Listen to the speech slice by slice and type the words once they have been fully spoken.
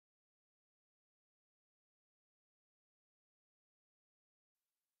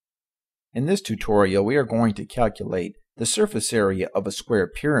In this tutorial, we are going to calculate the surface area of a square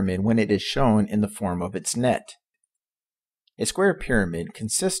pyramid when it is shown in the form of its net. A square pyramid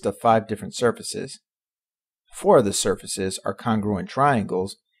consists of 5 different surfaces. 4 of the surfaces are congruent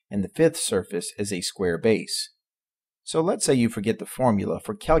triangles, and the 5th surface is a square base. So let's say you forget the formula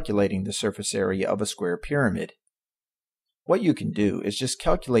for calculating the surface area of a square pyramid. What you can do is just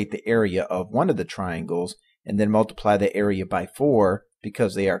calculate the area of one of the triangles and then multiply the area by 4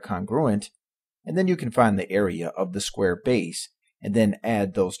 because they are congruent, and then you can find the area of the square base and then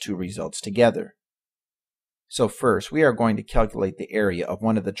add those two results together. So first, we are going to calculate the area of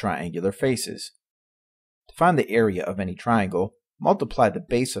one of the triangular faces. To find the area of any triangle, multiply the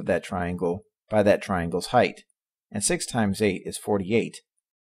base of that triangle by that triangle's height, and 6 times 8 is 48.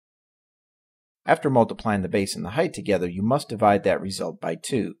 After multiplying the base and the height together, you must divide that result by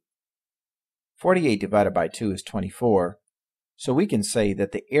 2. 48 divided by 2 is 24, so we can say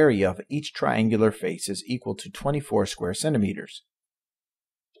that the area of each triangular face is equal to 24 square centimeters.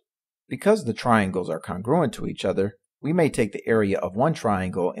 Because the triangles are congruent to each other, we may take the area of one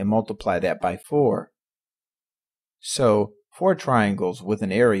triangle and multiply that by 4. So, 4 triangles with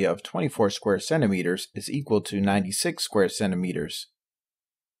an area of 24 square centimeters is equal to 96 square centimeters.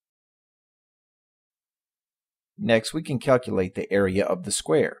 Next, we can calculate the area of the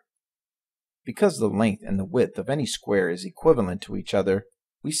square. Because the length and the width of any square is equivalent to each other,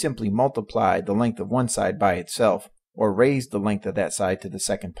 we simply multiply the length of one side by itself, or raise the length of that side to the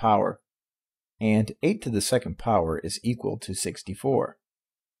second power. And 8 to the second power is equal to 64.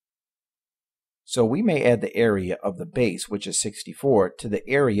 So we may add the area of the base, which is 64, to the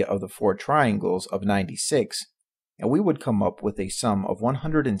area of the 4 triangles of 96, and we would come up with a sum of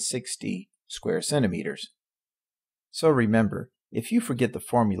 160 square centimeters. So remember, if you forget the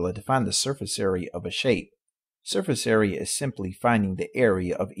formula to find the surface area of a shape, surface area is simply finding the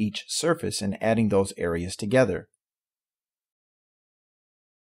area of each surface and adding those areas together.